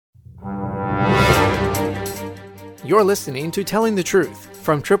You're listening to Telling the Truth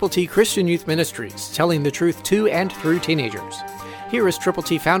from Triple T Christian Youth Ministries, telling the truth to and through teenagers. Here is Triple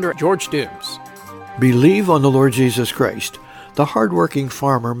T founder George Dooms. Believe on the Lord Jesus Christ. The hard-working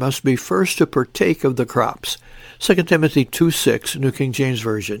farmer must be first to partake of the crops. 2 Timothy 2:6, New King James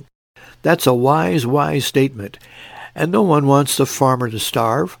Version. That's a wise statement. And no one wants the farmer to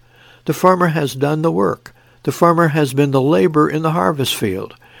starve. The farmer has done the work. The farmer has been the laborer in the harvest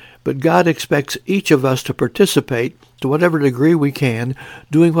field. But God expects each of us to participate to whatever degree we can,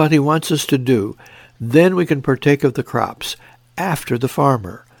 doing what He wants us to do. Then we can partake of the crops after the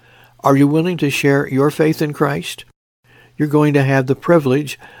farmer. Are you willing to share your faith in Christ? You're going to have the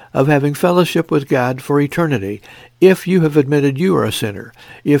privilege of having fellowship with God for eternity if you have admitted you are a sinner,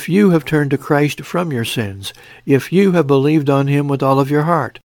 if you have turned to Christ from your sins, if you have believed on Him with all of your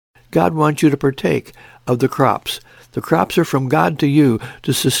heart. God wants you to partake of the crops. The crops are from God to you,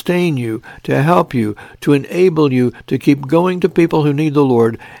 to sustain you, to help you, to enable you to keep going to people who need the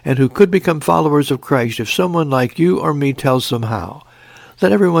Lord and who could become followers of Christ if someone like you or me tells them how.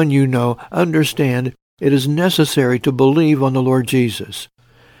 Let everyone you know understand it is necessary to believe on the Lord Jesus.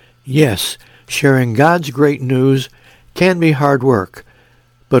 Yes, sharing God's great news can be hard work,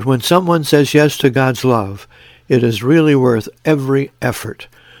 but when someone says yes to God's love, it is really worth every effort.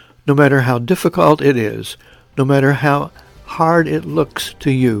 No matter how difficult it is, no matter how hard it looks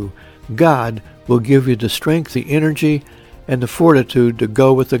to you, God will give you the strength, the energy, and the fortitude to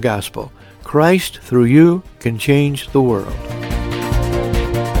go with the gospel. Christ, through you, can change the world.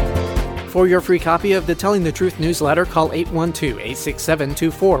 For your free copy of the Telling the Truth newsletter, call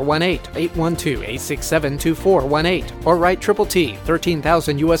 812-867-2418, 812-867-2418, or write Triple T,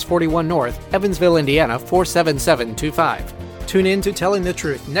 13,000 U.S. 41 North, Evansville, Indiana, 47725. Tune in to Telling the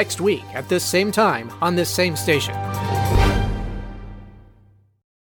Truth next week at this same time on this same station.